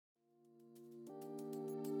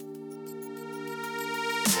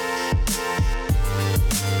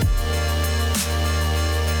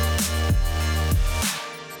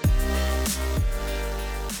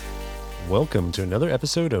Welcome to another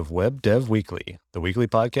episode of Web Dev Weekly, the weekly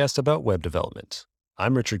podcast about web development.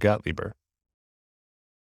 I'm Richard Gottleber.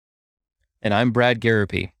 And I'm Brad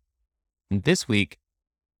Garapi. And this week,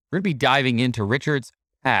 we're going to be diving into Richard's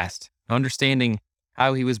past, understanding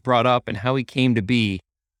how he was brought up and how he came to be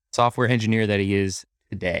the software engineer that he is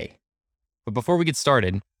today. But before we get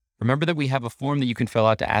started, remember that we have a form that you can fill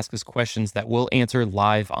out to ask us questions that we'll answer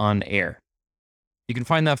live on air. You can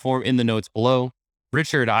find that form in the notes below.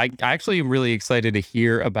 Richard, I actually am really excited to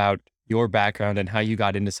hear about your background and how you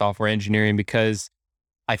got into software engineering, because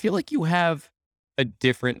I feel like you have a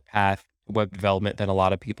different path to web development than a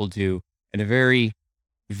lot of people do, and a very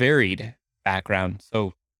varied background.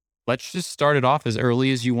 So let's just start it off as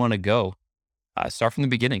early as you want to go. Start from the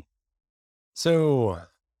beginning. So,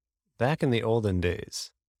 back in the olden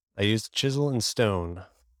days, I used chisel and stone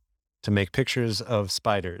to make pictures of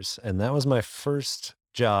spiders, and that was my first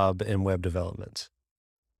job in web development.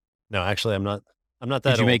 No, actually, I'm not that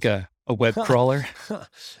Did you old. make a web crawler?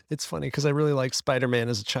 It's funny because I really liked Spider-Man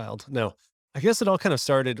as a child. No, I guess it all kind of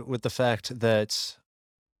started with the fact that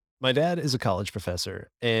my dad is a college professor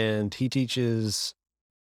and he teaches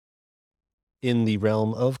in the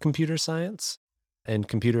realm of computer science and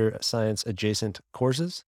computer science adjacent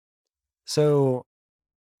courses. So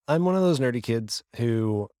I'm one of those nerdy kids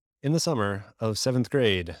who, in the summer of seventh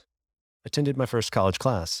grade, attended my first college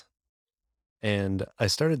class. And I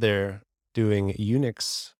started there doing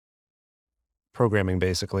Unix programming,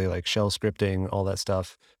 basically, like shell scripting, all that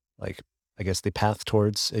stuff. Like, I guess the path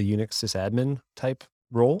towards a Unix sysadmin type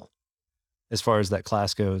role as far as that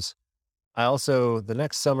class goes. I also, the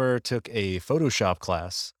next summer, took a Photoshop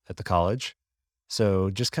class at the college.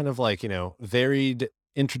 So just kind of like, varied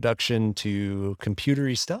introduction to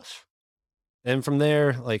computery stuff. And from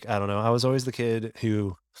there, like, I don't know, I was always the kid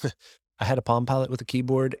who I had a Palm Pilot with a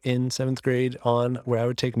keyboard in seventh grade on where I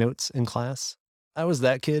would take notes in class. I was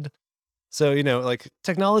that kid. So, like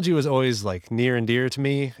technology was always like near and dear to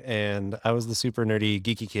me. And I was the super nerdy,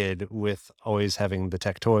 geeky kid with always having the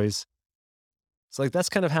tech toys. It's like, that's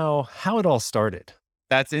kind of how it all started.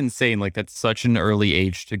 That's insane. Like, that's such an early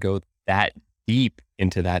age to go that deep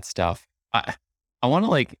into that stuff. I want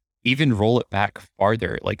to even roll it back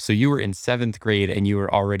farther. Like, so you were in seventh grade and you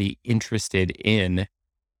were already interested in,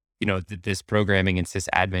 this programming and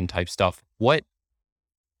sysadmin type stuff. What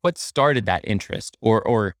started that interest,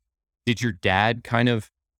 or did your dad kind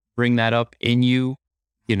of bring that up in you?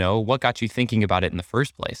 What got you thinking about it in the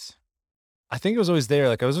first place? I think it was always there.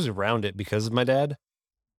 Like I was always around it because of my dad.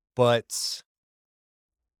 But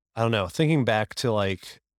I don't know, thinking back to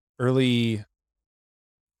like early,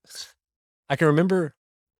 I can remember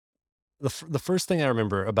the first thing I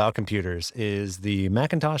remember about computers is the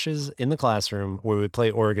Macintoshes in the classroom where we would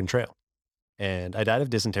play Oregon Trail. And I died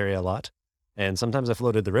of dysentery a lot. And sometimes I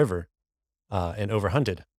floated the river and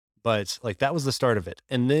overhunted. But like that was the start of it.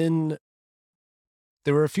 And then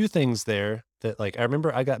there were a few things there that like I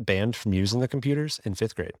remember I got banned from using the computers in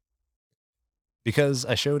fifth grade because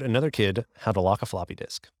I showed another kid how to lock a floppy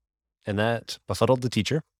disk. And that befuddled the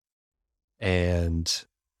teacher. And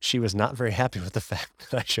she was not very happy with the fact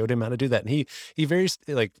that I showed him how to do that. And he very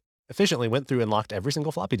like efficiently went through and locked every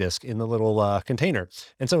single floppy disk in the little container.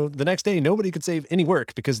 And so the next day, nobody could save any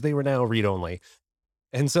work because they were now read only.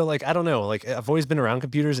 And so like, I don't know, like I've always been around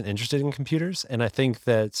computers and interested in computers. And I think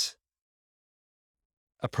that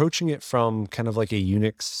approaching it from kind of like a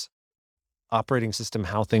Unix operating system,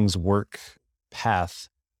 how things work path,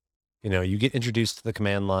 you get introduced to the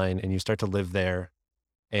command line and you start to live there.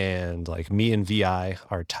 And like me and VI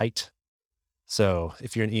are tight. So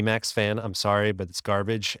if you're an Emacs fan, I'm sorry, but it's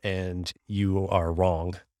garbage and you are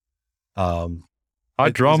wrong. Drama.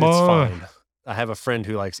 It's fine. I have a friend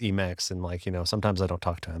who likes Emacs and like, sometimes I don't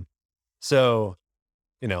talk to him. So,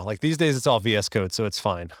 like these days it's all VS Code, so it's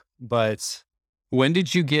fine. But when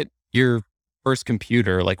did you get your first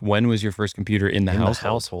computer? Like, when was your first computer in the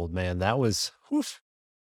household, man, that was, woof.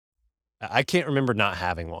 I can't remember not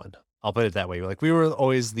having one. I'll put it that way. Like we were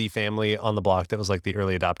always the family on the block that was like the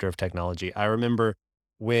early adopter of technology. I remember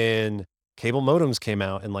when cable modems came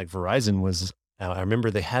out and like Verizon was out. I remember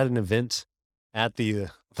they had an event at the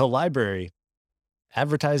library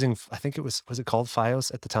advertising. I think was it called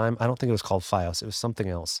FiOS at the time? I don't think it was called FiOS. It was something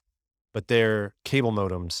else, but they're cable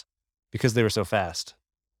modems because they were so fast.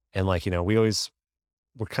 And like, we always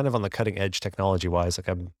were kind of on the cutting edge technology wise. Like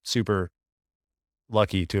I'm super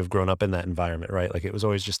lucky to have grown up in that environment, right? Like it was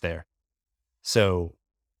always just there. So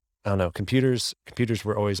I don't know, computers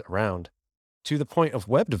were always around to the point of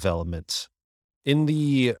web development. In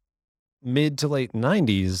the mid to late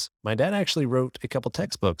 90s, my dad actually wrote a couple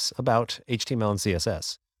textbooks about HTML and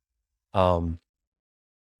CSS.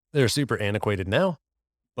 They're super antiquated now,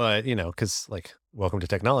 but, because like, welcome to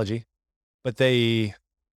technology. But they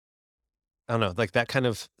I don't know, like, that kind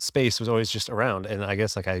of space was always just around, and I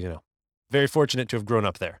guess, like, very fortunate to have grown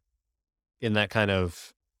up there in that kind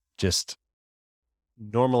of just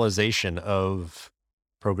normalization of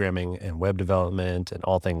programming and web development and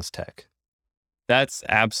all things tech. That's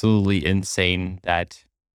absolutely insane that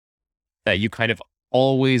you kind of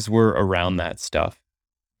always were around that stuff.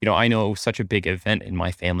 I know it was such a big event in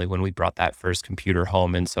my family when we brought that first computer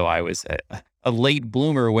home, and so I was a late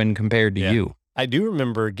bloomer when compared to Yeah. you. I do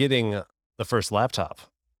remember getting the first laptop,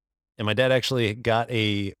 and my dad actually got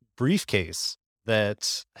a briefcase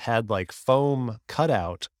that had, like, foam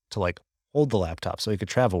cutout to, like, hold the laptop so he could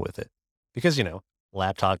travel with it because,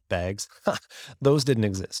 laptop bags, those didn't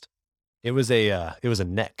exist. It was a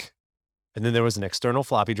neck, and then there was an external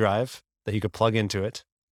floppy drive that you could plug into it,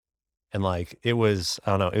 and, like, it was I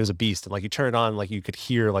don't know, it was a beast, and, like, you turn it on, like, you could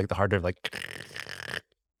hear, like, the hard drive, like,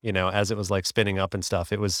 as it was, like, spinning up and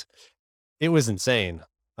stuff. It was insane.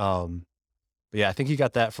 But yeah, I think he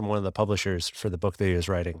got that from one of the publishers for the book that he was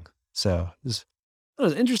writing. So it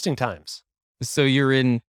was interesting times. So you're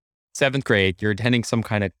in 7th grade, you're attending some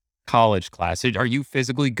kind of college class. Are you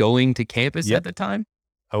physically going to campus Yep, at the time?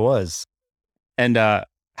 I was. And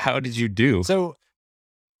how did you do? So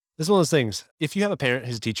this is one of those things. If you have a parent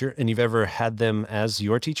who's a teacher and you've ever had them as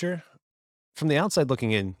your teacher, from the outside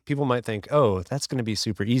looking in, people might think, oh, that's going to be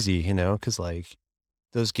super easy, because like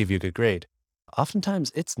those give you a good grade.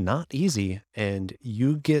 Oftentimes it's not easy and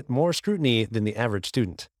you get more scrutiny than the average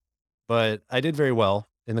student. But I did very well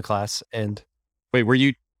in the class, and Wait, were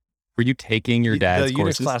you taking your the dad's Unix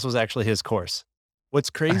courses? class was actually his course. What's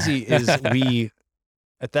crazy is we,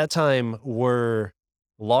 at that time, were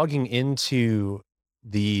logging into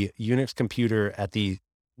the Unix computer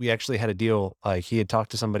we actually had a deal. He had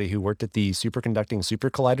talked to somebody who worked at the superconducting super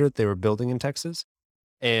collider that they were building in Texas.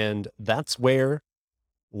 And that's where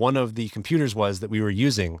one of the computers was that we were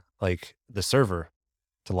using, like the server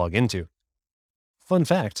to log into. Fun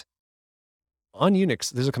fact, on Unix,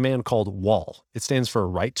 there's a command called wall. It stands for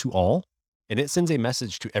write to all, and it sends a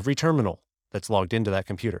message to every terminal that's logged into that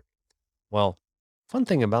computer. Well, fun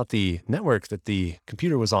thing about the network that the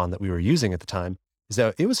computer was on that we were using at the time is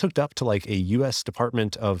that it was hooked up to like a US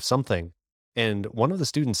Department of something. And one of the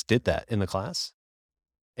students did that in the class,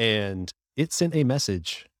 and it sent a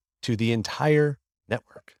message to the entire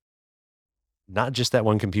network, not just that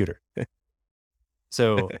one computer.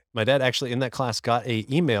 So my dad actually in that class got a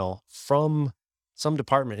email from some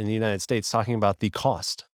department in the United States talking about the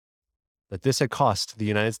cost that this had cost the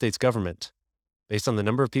United States government based on the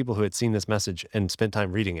number of people who had seen this message and spent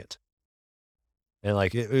time reading it. And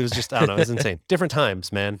like it was just I don't know, it was insane. Different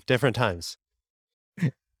times, man. Different times.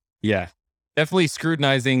 Yeah. Definitely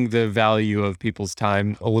scrutinizing the value of people's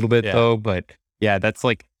time a little bit Yeah. though, but yeah, that's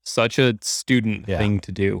like such a student Yeah. thing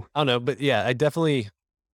to do. I don't know, but yeah,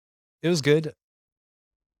 it was good.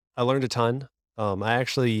 I learned a ton. I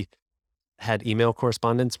actually had email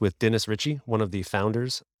correspondence with Dennis Ritchie, one of the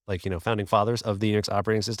founders, like, founding fathers of the Unix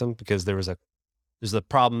operating system, because there's a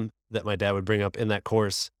problem that my dad would bring up in that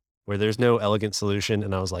course where there's no elegant solution.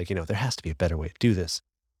 And I was like, there has to be a better way to do this.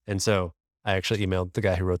 And so I actually emailed the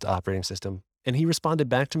guy who wrote the operating system and he responded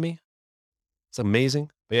back to me. It's amazing.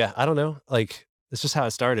 But yeah, I don't know. Like, it's just how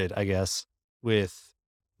it started, I guess, with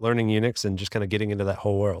learning Unix and just kind of getting into that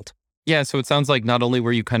whole world. Yeah, so it sounds like not only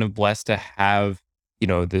were you kind of blessed to have,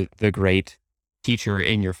 the great teacher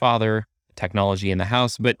in your father, technology in the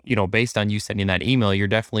house, but, based on you sending that email, you're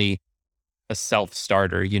definitely a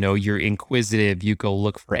self-starter. You're inquisitive, you go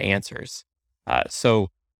look for answers. So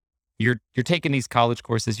you're taking these college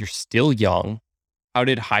courses, you're still young. How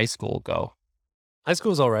did high school go? High school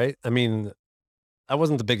was all right. I mean, I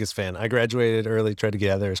wasn't the biggest fan. I graduated early, tried to get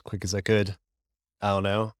out of there as quick as I could. I don't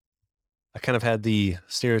know. I kind of had the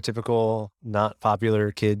stereotypical not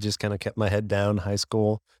popular kid, just kind of kept my head down high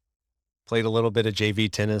school. Played a little bit of JV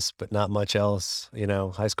tennis, but not much else.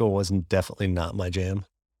 High school wasn't definitely not my jam.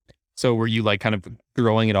 So were you like kind of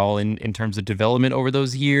growing it all in terms of development over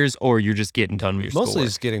those years, or you're just getting done with your Mostly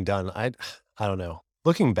just schoolwork? getting done. I don't know.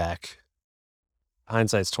 Looking back,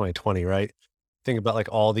 hindsight's 2020, right? Think about like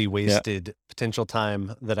all the Yeah. wasted potential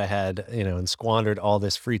time that I had, and squandered all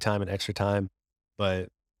this free time and extra time. But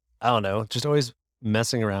I don't know, just always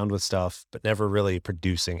messing around with stuff, but never really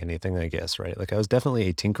producing anything, I guess, right? Like I was definitely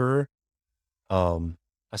a tinkerer.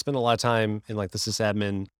 I spent a lot of time in like the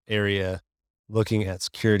sysadmin area looking at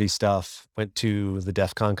security stuff. Went to the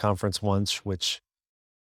DEF CON conference once, which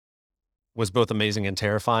was both amazing and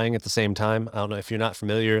terrifying at the same time. I don't know if you're not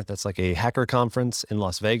familiar, that's like a hacker conference in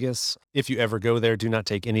Las Vegas. If you ever go there, do not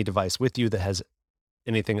take any device with you that has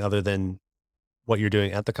anything other than what you're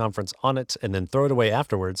doing at the conference on it and then throw it away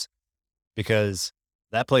afterwards because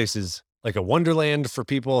that place is like a wonderland for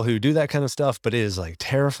people who do that kind of stuff, but it is like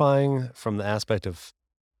terrifying from the aspect of,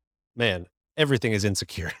 man, everything is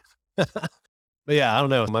insecure. But yeah, I don't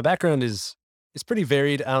know. My background is pretty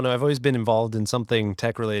varied. I don't know. I've always been involved in something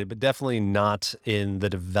tech related, but definitely not in the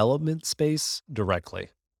development space directly.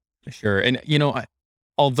 Sure. And,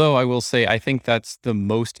 although I will say, I think that's the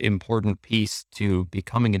most important piece to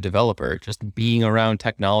becoming a developer, just being around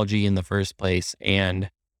technology in the first place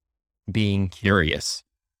and being curious.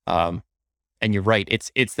 Um, and you're right.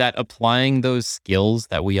 It's that applying those skills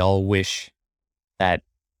that we all wish that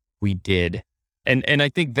we did. And I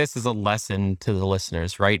think this is a lesson to the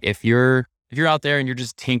listeners, right? If you're out there and you're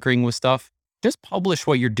just tinkering with stuff, just publish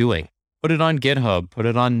what you're doing. Put it on GitHub, put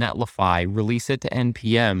it on Netlify, release it to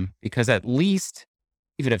NPM, because at least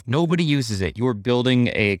even if nobody uses it, you're building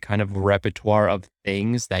a kind of repertoire of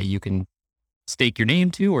things that you can stake your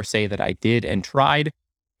name to or say that I did and tried.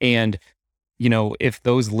 And, if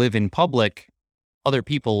those live in public, other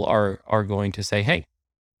people are going to say, hey,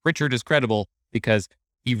 Richard is credible because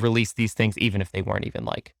he released these things, even if they weren't even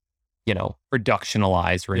like,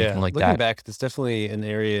 productionalized or anything Yeah, like looking that. back, that's definitely an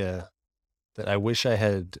area that I wish I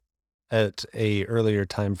had at a earlier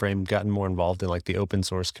time frame gotten more involved in, like the open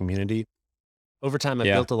source community. Over time, I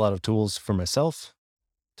Yeah. built a lot of tools for myself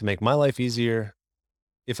to make my life easier.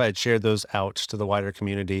 If I had shared those out to the wider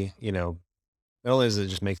community, not only does it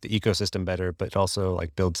just make the ecosystem better, but it also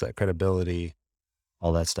like builds that credibility,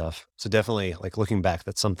 all that stuff. So definitely like looking back,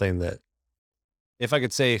 that's something that if I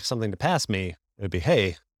could say something to pass me, it would be,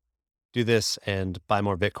 hey, do this and buy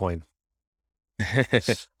more Bitcoin.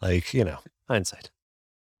 Like, hindsight.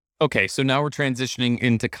 Okay, so now we're transitioning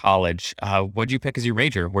into college. What'd you pick as your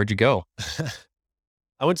major? Where'd you go?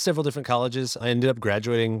 I went to several different colleges. I ended up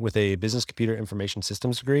graduating with a business computer information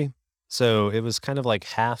systems degree. So it was kind of like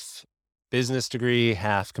half business degree,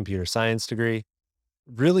 half computer science degree.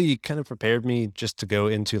 Really kind of prepared me just to go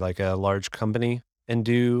into like a large company and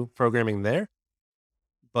do programming there,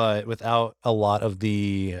 but without a lot of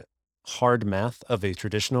the hard math of a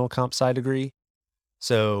traditional comp sci degree.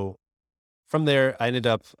 So from there, I ended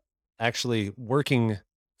up actually working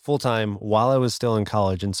full time while I was still in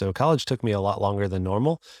college. And so college took me a lot longer than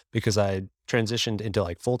normal because I transitioned into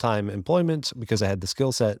like full time employment because I had the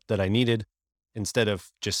skill set that I needed instead of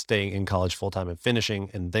just staying in college full time and finishing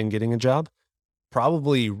and then getting a job.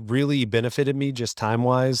 Probably really benefited me just time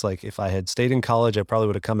wise. Like if I had stayed in college, I probably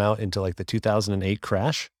would have come out into like the 2008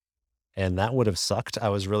 crash and that would have sucked. I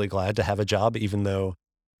was really glad to have a job, even though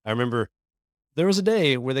I remember there was a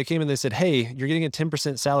day where they came and they said, "Hey, you're getting a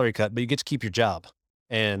 10% salary cut, but you get to keep your job."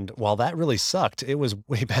 And while that really sucked, it was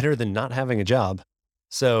way better than not having a job.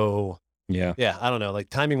 So, Yeah. yeah, I don't know, like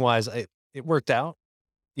timing wise, it worked out,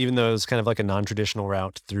 even though it was kind of like a non-traditional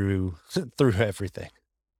route through through everything.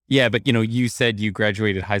 Yeah, but you said you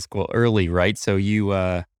graduated high school early, right? So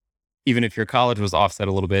even if your college was offset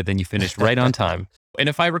a little bit, then you finished right on time. And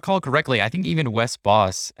if I recall correctly, I think even Wes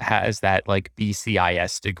Boss has that like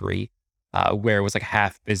BCIS degree, where it was like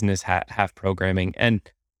half business, half programming. And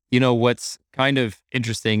what's kind of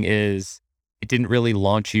interesting is it didn't really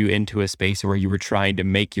launch you into a space where you were trying to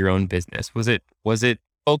make your own business. Was it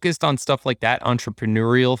focused on stuff like that,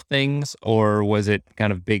 entrepreneurial things, or was it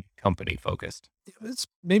kind of big company focused? It's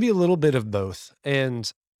maybe a little bit of both.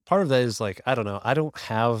 And part of that is like, I don't know, I don't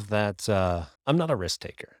have that I'm not a risk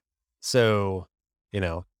taker. So,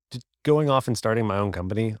 going off and starting my own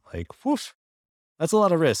company, like, woof, that's a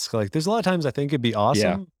lot of risk. Like, there's a lot of times I think it'd be Yeah.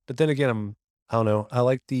 awesome, but then again, I don't know. I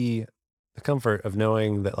like the comfort of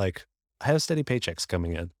knowing that like I have steady paychecks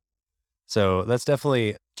coming in. So that's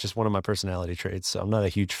definitely just one of my personality traits. So I'm not a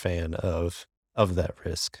huge fan of that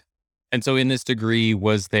risk. And so in this degree,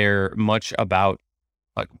 was there much about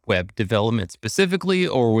like web development specifically,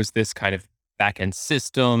 or was this kind of backend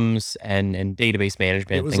systems and database It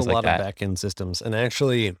management, was a things like lot of that? back end systems, and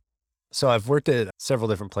actually, so I've worked at several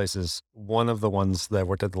different places. One of the ones that I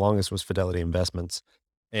worked at the longest was Fidelity Investments,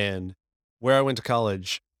 and where I went to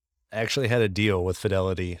college, I actually had a deal with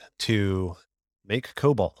Fidelity to make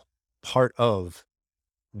COBOL part of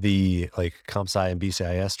the, like, comp sci and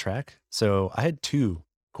BCIS track. So I had 2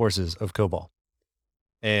 courses of COBOL,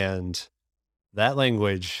 and that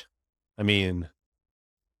language, I mean,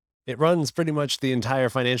 it runs pretty much the entire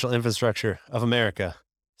financial infrastructure of America.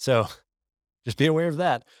 So, just be aware of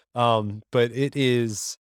that. But it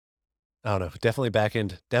is, I don't know, definitely back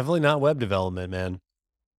end, definitely not web development, man.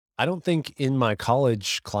 I don't think in my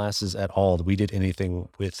college classes at all we did anything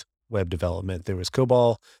with web development. There was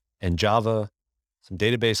COBOL and Java, some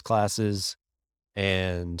database classes,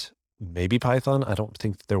 and maybe Python. I don't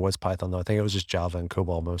think there was Python though. I think it was just Java and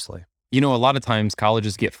COBOL mostly. A lot of times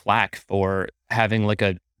colleges get flack for having like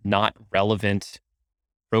a not relevant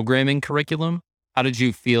programming curriculum. How did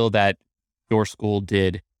you feel that your school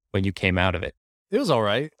did when you came out of it? It was all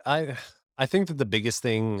right. I think that the biggest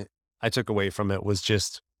thing I took away from it was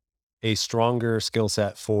just a stronger skill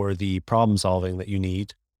set for the problem solving that you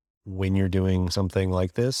need when you're doing something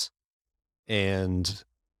like this. And,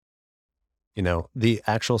 the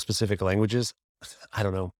actual specific languages, I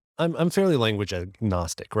don't know. I'm fairly language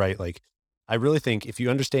agnostic, right? Like I really think if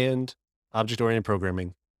you understand object oriented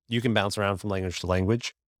programming, you can bounce around from language to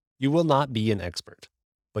language. You will not be an expert,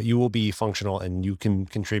 but you will be functional and you can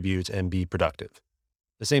contribute and be productive.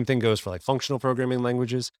 The same thing goes for like functional programming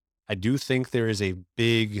languages. I do think there is a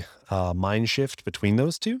big mind shift between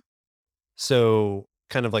those two. So,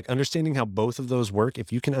 kind of like understanding how both of those work,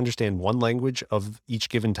 if you can understand one language of each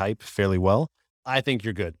given type fairly well, I think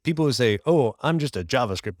you're good. People who say, oh, I'm just a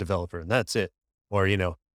JavaScript developer and that's it. Or,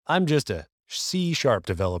 I'm just a C sharp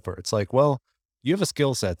developer. It's like, well, you have a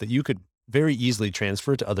skill set that you could very easily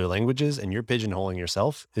transfer to other languages and you're pigeonholing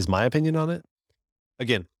yourself, is my opinion on it.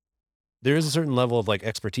 Again, there is a certain level of like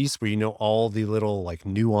expertise where you know all the little like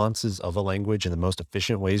nuances of a language and the most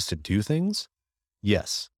efficient ways to do things.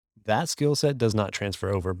 Yes, that skill set does not transfer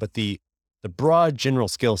over, but the broad general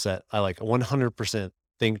skill set, I like 100%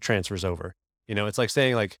 think transfers over. It's like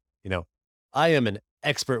saying like, I am an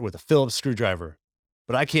expert with a Phillips screwdriver,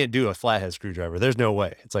 but I can't do a flathead screwdriver. There's no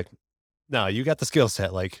way. It's like, no, you got the skill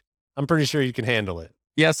set. Like, I'm pretty sure you can handle it.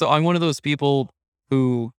 Yeah, so I'm one of those people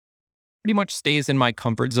who pretty much stays in my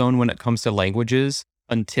comfort zone when it comes to languages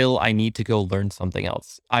until I need to go learn something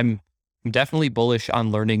else. I'm definitely bullish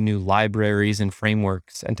on learning new libraries and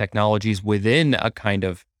frameworks and technologies within a kind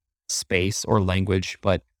of space or language,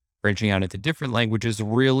 but branching out into different languages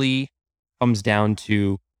really comes down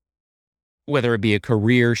to whether it be a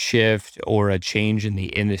career shift or a change in the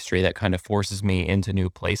industry that kind of forces me into new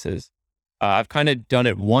places. I've kind of done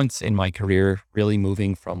it once in my career, really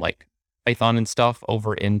moving from like Python and stuff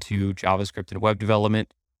over into JavaScript and web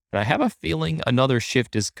development. And I have a feeling another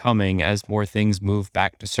shift is coming as more things move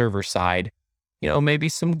back to server side. Maybe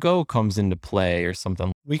some Go comes into play or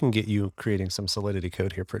something. We can get you creating some Solidity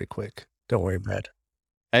code here pretty quick. Don't worry, Brad.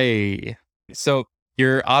 Hey, so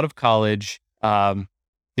you're out of college.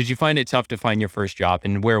 Did you find it tough to find your first job?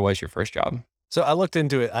 And where was your first job? So I looked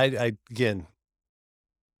into it. Again,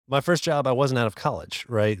 my first job, I wasn't out of college,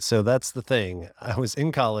 right? So that's the thing. I was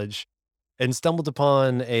in college and stumbled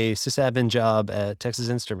upon a sysadmin job at Texas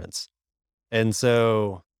Instruments. And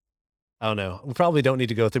so I don't know. We probably don't need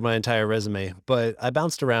to go through my entire resume, but I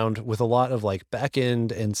bounced around with a lot of like back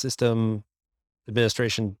end and system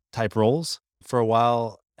administration type roles. For a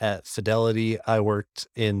while at Fidelity, I worked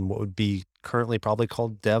in what would be currently probably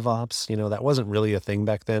called DevOps. That wasn't really a thing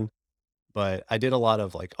back then, but I did a lot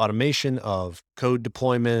of like automation of code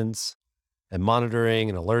deployments and monitoring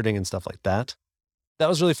and alerting and stuff like that. That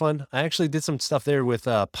was really fun. I actually did some stuff there with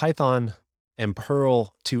Python and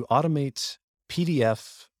Perl to automate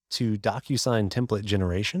PDF to DocuSign template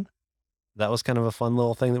generation. That was kind of a fun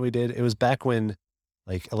little thing that we did. It was back when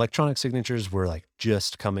like electronic signatures were like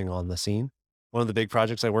just coming on the scene. One of the big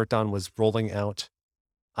projects I worked on was rolling out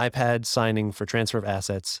iPad signing for transfer of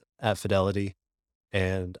assets at Fidelity.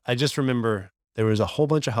 And I just remember there was a whole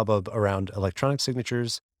bunch of hubbub around electronic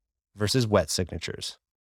signatures versus wet signatures.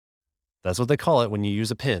 That's what they call it when you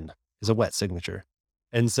use a pen, is a wet signature.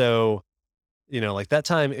 And so, like that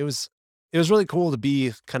time it was really cool to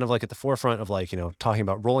be kind of like at the forefront of like, talking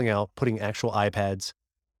about rolling out, putting actual iPads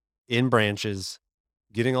in branches,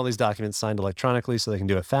 getting all these documents signed electronically so they can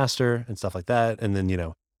do it faster and stuff like that. And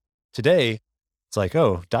then, today it's like,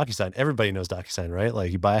 oh, DocuSign. Everybody knows DocuSign, right?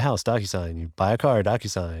 Like you buy a house, DocuSign, you buy a car,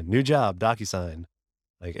 DocuSign, new job, DocuSign.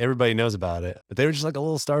 Like everybody knows about it. But they were just like a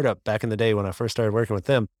little startup back in the day when I first started working with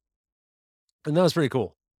them. And that was pretty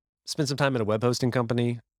cool. Spent some time at a web hosting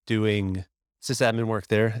company doing sysadmin work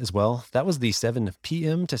there as well. That was the 7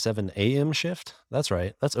 p.m. to 7 a.m. shift. That's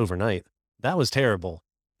right. That's overnight. That was terrible.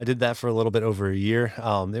 I did that for a little bit over a year.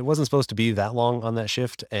 It wasn't supposed to be that long on that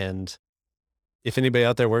shift. And if anybody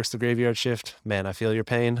out there works the graveyard shift, man, I feel your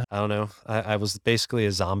pain. I don't know. I was basically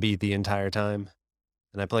a zombie the entire time.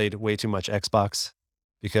 And I played way too much Xbox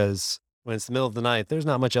because when it's the middle of the night, there's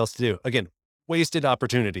not much else to do. Again, wasted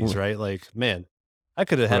opportunities, Mm. right? Like, man, I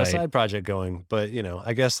could have had a Right. side project going, but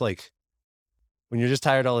I guess like when you're just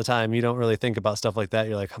tired all the time, you don't really think about stuff like that.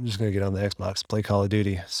 You're like, I'm just going to get on the Xbox, play Call of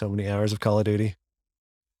Duty. So many hours of Call of Duty.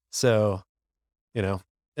 So, you know,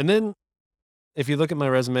 and then if you look at my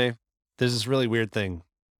resume, there's this really weird thing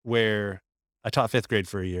where I taught fifth grade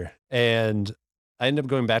for a year and I ended up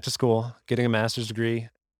going back to school, getting a master's degree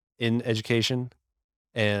in education,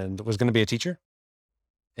 and was going to be a teacher.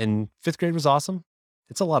 And fifth grade was awesome.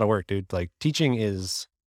 It's a lot of work, dude. Like teaching is,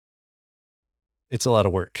 it's a lot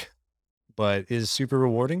of work, but is super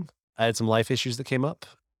rewarding. I had some life issues that came up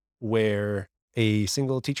where a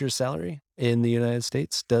single teacher's salary in the United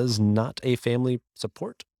States does not a family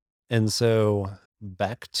support. And so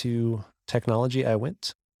back to technology I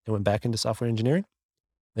went and went back into software engineering.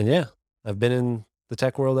 And yeah, I've been in the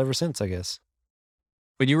tech world ever since, I guess.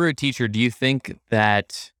 When you were a teacher, do you think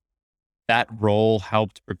that that role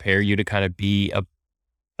helped prepare you to kind of be a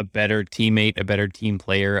better teammate, a better team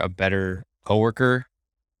player, a better coworker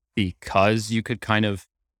because you could kind of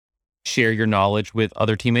share your knowledge with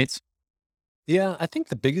other teammates? Yeah, I think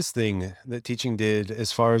the biggest thing that teaching did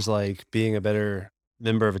as far as like being a better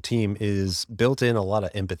member of a team is built in a lot of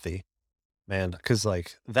empathy, man. Cause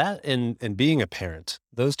like that and being a parent,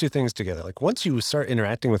 those two things together, like once you start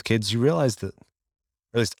interacting with kids, you realize that,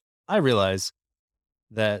 or at least I realize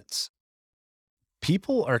that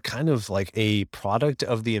people are kind of like a product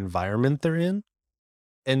of the environment they're in.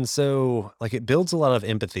 And so like it builds a lot of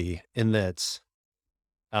empathy in that,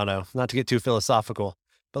 I don't know, not to get too philosophical,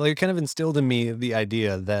 but like it kind of instilled in me the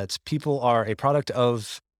idea that people are a product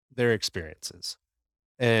of their experiences.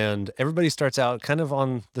 And everybody starts out kind of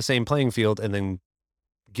on the same playing field and then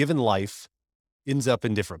given life ends up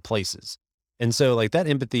in different places. And so like that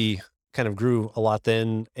empathy kind of grew a lot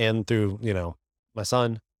then and through, my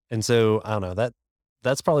son. And so I don't know,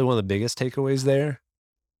 that's probably one of the biggest takeaways there.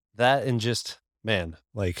 That and just man,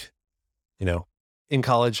 like you know, in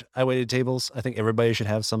college, I waited tables. I think everybody should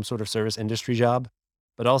have some sort of service industry job,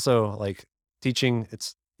 but also like teaching,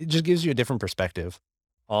 it just gives you a different perspective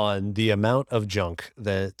on the amount of junk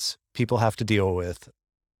that people have to deal with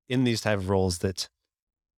in these type of roles that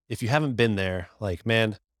if you haven't been there, like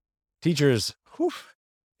man, teachers, whew,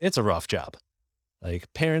 it's a rough job.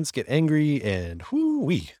 Like parents get angry and whoo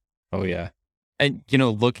wee. Oh, yeah. And,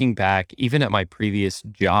 looking back, even at my previous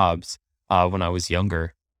jobs when I was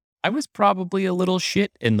younger, I was probably a little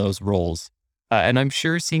shit in those roles. And I'm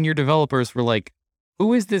sure senior developers were like,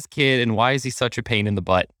 who is this kid and why is he such a pain in the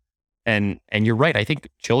butt? And you're right. I think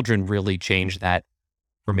children really change that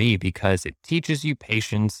for me because it teaches you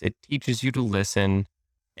patience. It teaches you to listen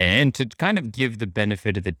and to kind of give the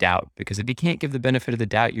benefit of the doubt. Because if you can't give the benefit of the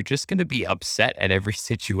doubt, you're just going to be upset at every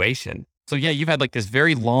situation. So yeah, you've had like this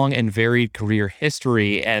very long and varied career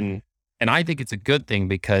history, and I think it's a good thing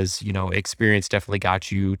because experience definitely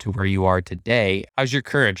got you to where you are today. How's your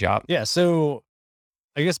current job? Yeah. So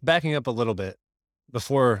I guess backing up a little bit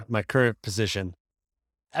before my current position,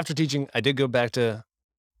 after teaching, I did go back to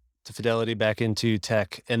Fidelity, back into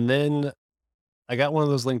tech. And then I got one of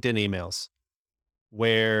those LinkedIn emails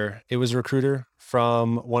where it was a recruiter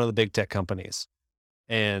from one of the big tech companies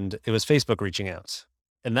and it was Facebook reaching out.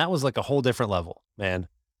 And that was like a whole different level, man.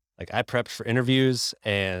 Like I prepped for interviews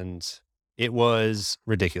and it was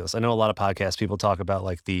ridiculous. I know a lot of podcast people talk about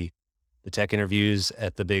like the tech interviews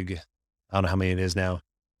at the big, I don't know how many it is now,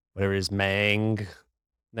 whatever it is, Mang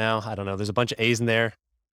now. I don't know. There's a bunch of A's in there.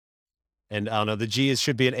 And I don't know, the G is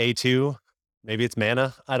should be an A2. Maybe it's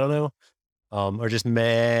mana. I don't know. Or just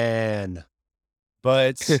man.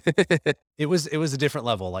 But it was a different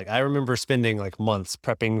level. Like I remember spending like months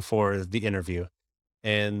prepping for the interview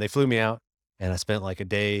and they flew me out and I spent like a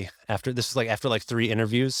day after this was like after like 3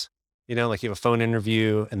 interviews, like you have a phone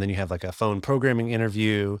interview and then you have like a phone programming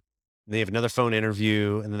interview, and then you have another phone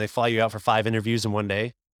interview and then they fly you out for 5 interviews in one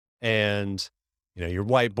day. And you're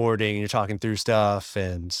whiteboarding and you're talking through stuff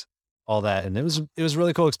and all that. And it was a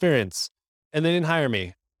really cool experience. And they didn't hire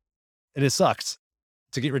me and it sucked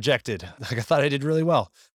to get rejected. Like I thought I did really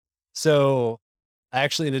well. So I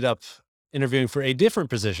actually ended up interviewing for a different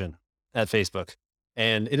position at Facebook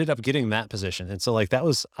and ended up getting that position. And so like that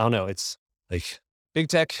was, I don't know, it's like big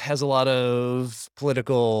tech has a lot of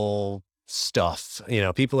political stuff.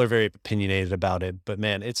 People are very opinionated about it, but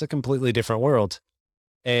man, it's a completely different world.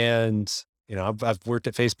 And I've worked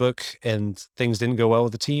at Facebook and things didn't go well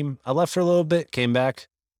with the team. I left for a little bit, came back,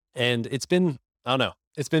 and it's been, I don't know,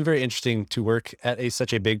 it's been very interesting to work at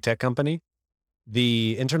such a big tech company.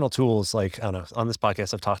 The internal tools, like, I don't know, on this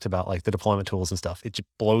podcast, I've talked about like the deployment tools and stuff. It just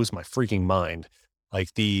blows my freaking mind.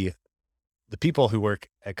 Like the people who work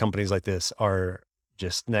at companies like this are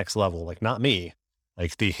just next level. Like not me,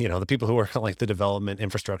 like the people who work on like the development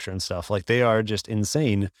infrastructure and stuff, like they are just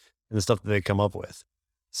insane in the stuff that they come up with.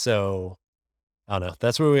 So I don't know.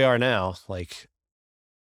 That's where we are now. Like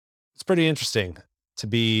it's pretty interesting to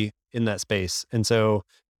be in that space. And so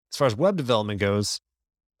as far as web development goes,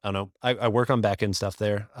 I don't know. I work on backend stuff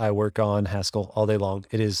there. I work on Haskell all day long.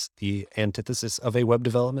 It is the antithesis of a web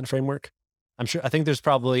development framework. I think there's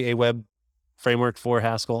probably a web framework for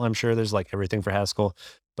Haskell. I'm sure there's like everything for Haskell,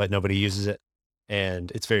 but nobody uses it.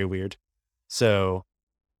 And it's very weird. So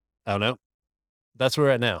I don't know. That's where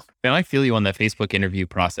we're at now. And I feel you on that Facebook interview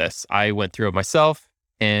process. I went through it myself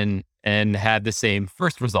and had the same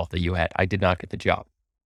first result that you had. I did not get the job.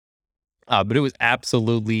 But it was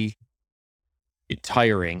absolutely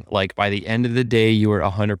tiring. Like by the end of the day, you were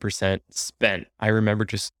 100% spent. I remember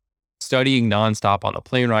just studying nonstop on the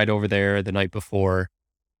plane ride over there the night before,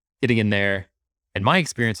 getting in there. And my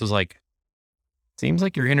experience was like, seems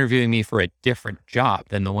like you're interviewing me for a different job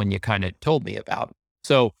than the one you kind of told me about.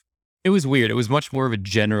 So it was weird. It was much more of a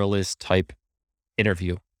generalist type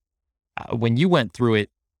interview. When you went through it,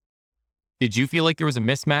 did you feel like there was a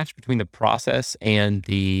mismatch between the process and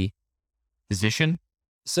the position?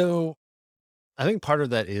 So I think part of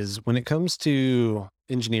that is when it comes to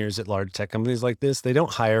engineers at large tech companies like this, they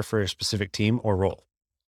don't hire for a specific team or role.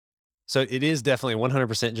 So it is definitely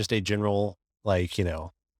 100% just a general, like,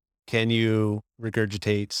 can you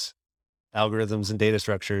regurgitate algorithms and data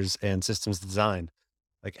structures and systems design?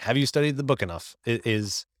 Like, have you studied the book enough? It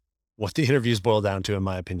is what the interviews boil down to, in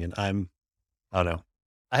my opinion. I don't know.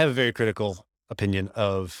 I have a very critical opinion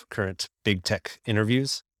of current big tech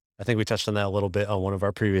interviews. I think we touched on that a little bit on one of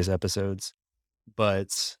our previous episodes,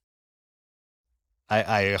 but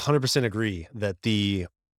I 100% agree that the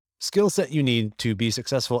skill set you need to be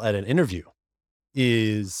successful at an interview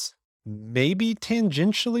is maybe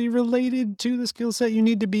tangentially related to the skill set you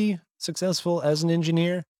need to be successful as an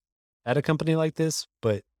engineer at a company like this.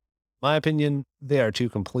 But my opinion, they are two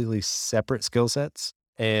completely separate skill sets.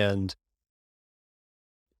 And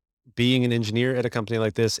being an engineer at a company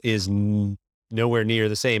like this is nowhere near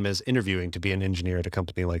the same as interviewing to be an engineer at a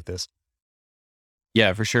company like this.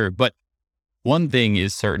 Yeah, for sure. But one thing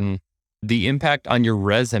is certain, the impact on your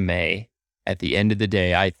resume at the end of the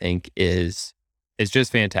day, I think is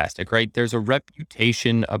just fantastic, right? There's a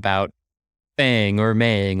reputation about bang or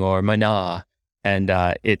mang or mana. And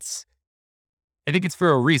I think it's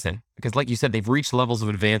for a reason because like you said, they've reached levels of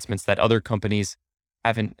advancements that other companies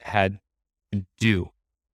haven't had to do.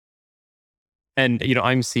 And,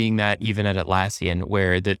 I'm seeing that even at Atlassian,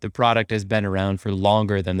 where the product has been around for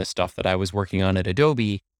longer than the stuff that I was working on at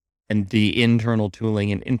Adobe. And the internal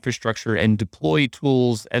tooling and infrastructure and deploy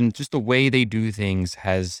tools and just the way they do things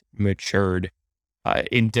has matured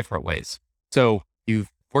in different ways. So you've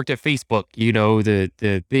worked at Facebook,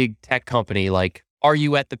 the big tech company. Like, are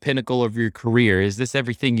you at the pinnacle of your career? Is this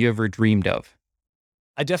everything you ever dreamed of?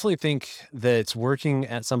 I definitely think that working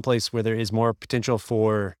at some place where there is more potential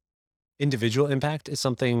for individual impact is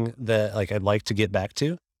something that like I'd like to get back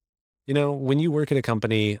to. When you work at a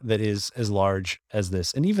company that is as large as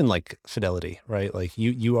this, and even like Fidelity, right? Like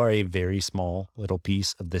you are a very small little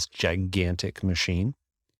piece of this gigantic machine,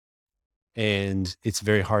 and it's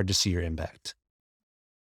very hard to see your impact.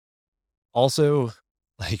 Also,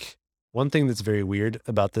 like one thing that's very weird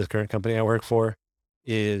about the current company I work for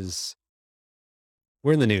is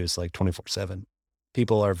we're in the news like 24/7.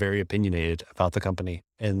 People are very opinionated about the company,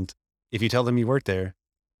 and if you tell them you work there,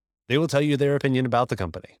 they will tell you their opinion about the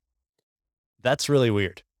company. That's really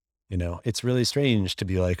weird. It's really strange to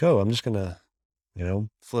be like, oh, I'm just going to,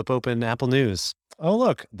 flip open Apple News. Oh,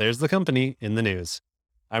 look, there's the company in the news.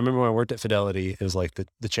 I remember when I worked at Fidelity, it was like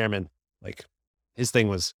the chairman, like his thing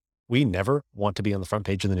was, we never want to be on the front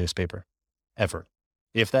page of the newspaper ever.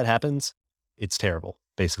 If that happens, it's terrible.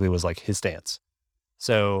 Basically was like his stance.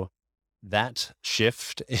 So that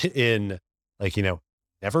shift in like,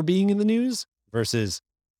 never being in the news versus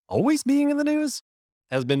always being in the news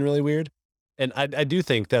has been really weird. And I do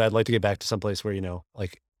think that I'd like to get back to some place where,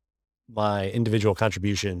 like my individual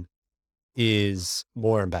contribution is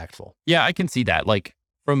more impactful. Yeah, I can see that. Like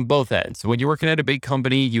from both ends. When you're working at a big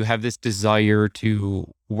company, you have this desire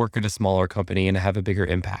to work at a smaller company and have a bigger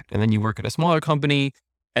impact. And then you work at a smaller company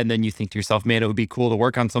and then you think to yourself, man, it would be cool to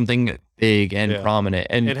work on something big and Yeah. prominent.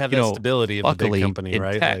 And, And have that stability of the big luckily company, in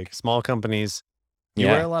right? tech, Like small companies, you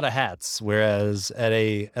wear yeah, a lot of hats, whereas at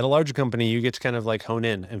a larger company, you get to kind of like hone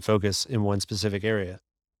in and focus in one specific area.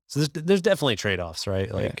 So there's definitely trade-offs, right?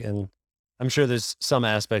 yeah. Like, and I'm sure there's some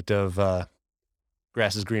aspect of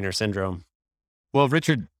grass is greener syndrome. Well,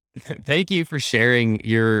 Richard, thank you for sharing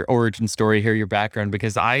your origin story here, your background,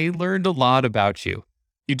 because I learned a lot about you.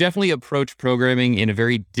 You definitely approach programming in a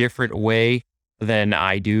very different way than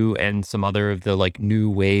I do and some other of the like new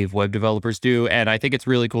wave web developers do. And I think it's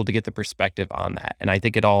really cool to get the perspective on that. And I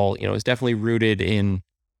think it all, is definitely rooted in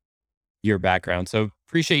your background. So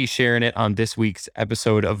appreciate you sharing it on this week's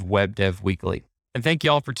episode of Web Dev Weekly. And thank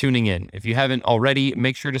you all for tuning in. If you haven't already,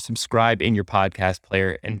 make sure to subscribe in your podcast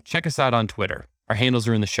player and check us out on Twitter. Our handles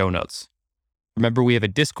are in the show notes. Remember, we have a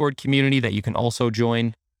Discord community that you can also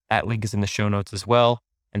join. That link is in the show notes as well.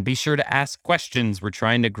 And be sure to ask questions. We're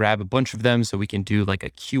trying to grab a bunch of them so we can do like a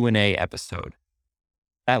Q&A episode.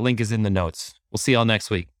 That link is in the notes. We'll see y'all next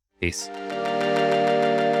week. Peace.